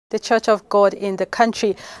the Church of God in the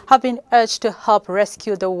country have been urged to help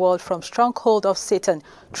rescue the world from stronghold of Satan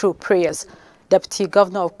through prayers. Deputy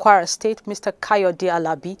Governor of Kwara State, Mr. Kayode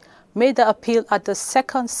Alabi, made the appeal at the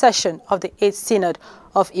second session of the 8th Synod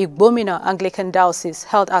of Igbomina Anglican Diocese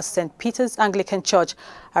held at St. Peter's Anglican Church,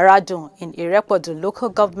 Aradun, in Irekpodu local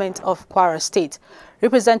government of Kwara State,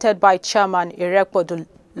 represented by Chairman Irekpodu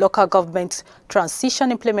Local Government Transition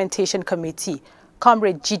Implementation Committee,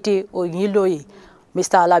 Comrade Jide Oyinloye.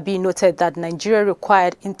 Mr. Alabi noted that Nigeria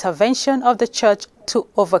required intervention of the Church to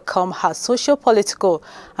overcome her socio-political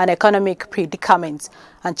and economic predicaments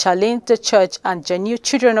and challenge the Church and genuine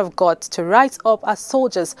children of God to rise up as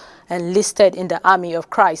soldiers enlisted in the army of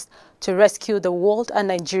Christ to rescue the world and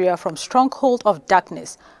Nigeria from stronghold of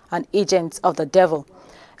darkness and agents of the devil.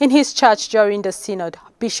 In his charge during the Synod,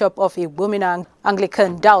 Bishop of Igbomina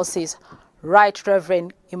Anglican Diocese, Right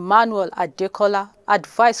Reverend Emmanuel Adekola,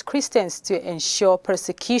 advised Christians to ensure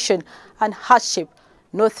persecution and hardship,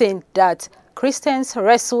 noting that Christians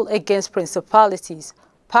wrestle against principalities,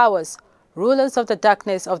 powers, rulers of the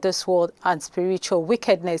darkness of this world and spiritual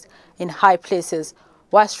wickedness in high places,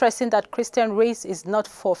 while stressing that Christian race is not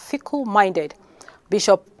for fickle-minded.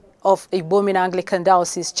 Bishop of Igbomina Anglican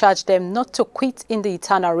Diocese charged them not to quit in the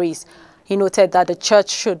eternal race. He noted that the Church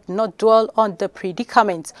should not dwell on the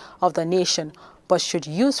predicaments of the nation, but should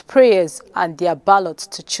use prayers and their ballots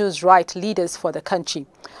to choose right leaders for the country.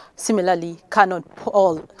 Similarly, Canon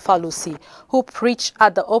Paul Falusi, who preached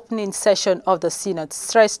at the opening session of the Synod,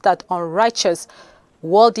 stressed that unrighteous,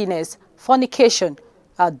 worldliness, fornication,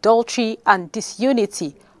 adultery, and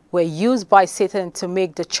disunity were used by Satan to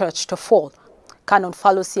make the Church to fall. Canon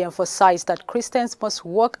Falusi emphasized that Christians must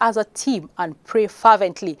work as a team and pray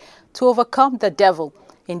fervently to overcome the devil.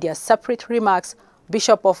 In their separate remarks,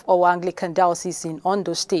 Bishop of our Anglican Diocese in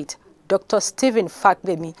Ondo State, Dr. Stephen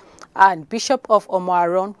Fakbemi, and Bishop of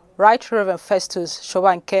Omaron, Right Reverend Festus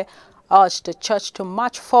Shobanke, urged the Church to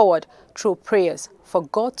march forward through prayers for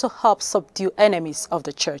God to help subdue enemies of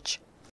the Church.